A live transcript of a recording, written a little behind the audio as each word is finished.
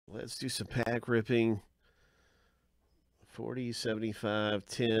Let's do some pack ripping. 40, 75,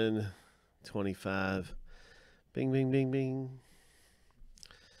 10, 25. Bing, bing, bing, bing.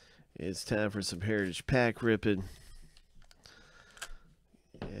 It's time for some heritage pack ripping.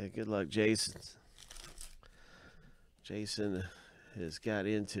 Yeah, good luck, Jason. Jason has got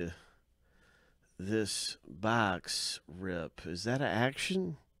into this box rip. Is that an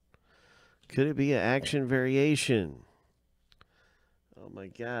action? Could it be an action variation? Oh my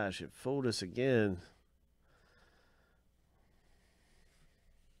gosh, it fooled us again.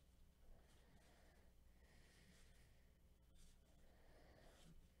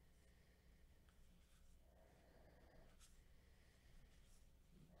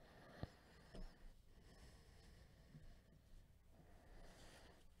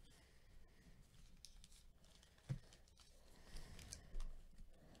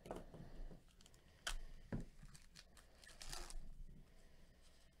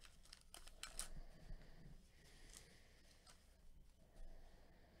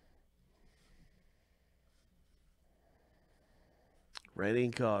 Red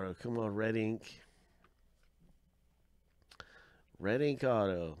ink auto. Come on, red ink. Red ink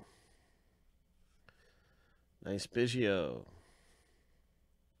auto. Nice Biggio.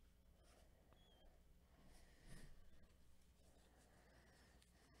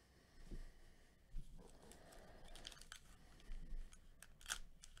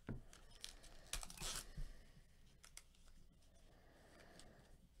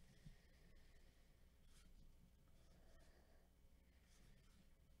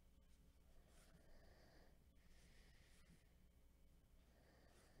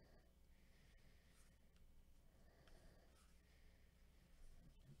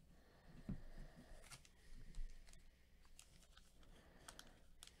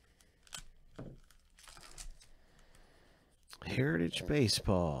 Heritage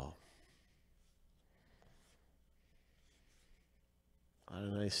Baseball. A lot of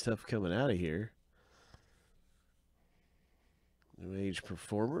nice stuff coming out of here. New Age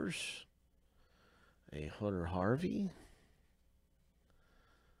Performers. A Hunter Harvey.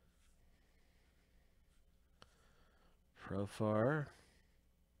 Profar.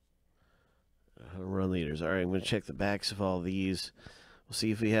 Home run leaders. All right, I'm going to check the backs of all these. We'll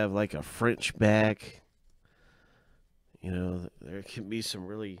see if we have like a French back. You know, there can be some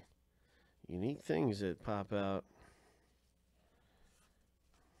really unique things that pop out.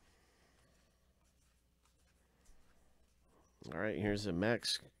 All right, here's a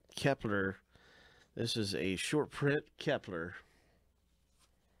Max Kepler. This is a short print Kepler.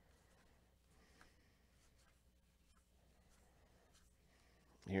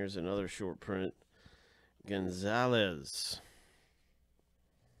 Here's another short print Gonzalez.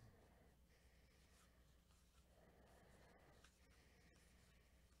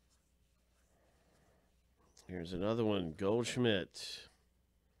 Here's another one, Goldschmidt.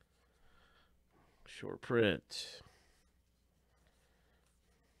 Short print.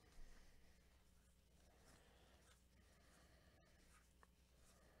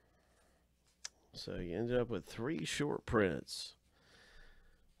 So you ended up with 3 short prints.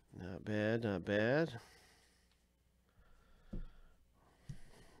 Not bad, not bad.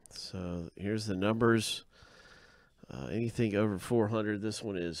 So here's the numbers. Anything over 400, this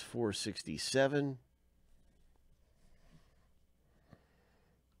one is 467.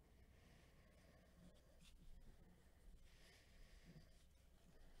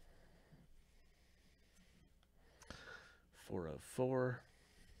 .404.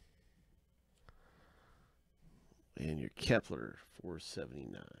 And your Kepler,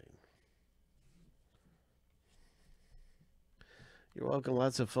 479. You're welcome.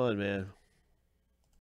 Lots of fun, man.